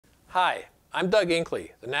Hi, I'm Doug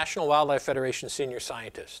Inkley, the National Wildlife Federation Senior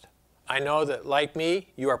Scientist. I know that, like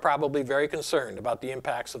me, you are probably very concerned about the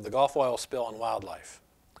impacts of the Gulf oil spill on wildlife.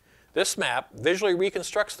 This map visually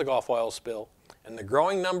reconstructs the Gulf oil spill and the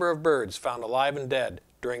growing number of birds found alive and dead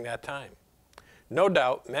during that time. No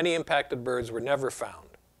doubt, many impacted birds were never found,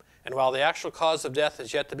 and while the actual cause of death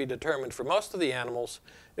is yet to be determined for most of the animals,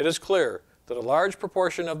 it is clear that a large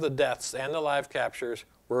proportion of the deaths and the live captures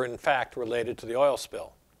were in fact related to the oil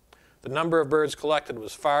spill. The number of birds collected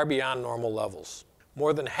was far beyond normal levels.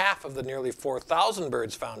 More than half of the nearly 4,000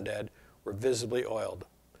 birds found dead were visibly oiled.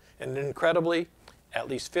 And incredibly, at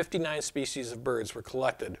least 59 species of birds were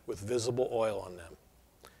collected with visible oil on them.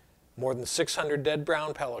 More than 600 dead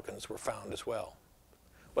brown pelicans were found as well.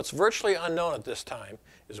 What's virtually unknown at this time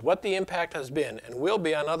is what the impact has been and will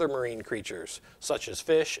be on other marine creatures, such as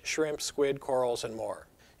fish, shrimp, squid, corals, and more.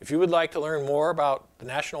 If you would like to learn more about the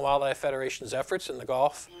National Wildlife Federation's efforts in the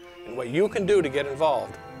Gulf and what you can do to get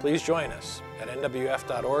involved, please join us at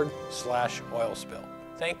nwf.org/oilspill.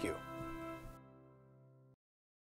 Thank you.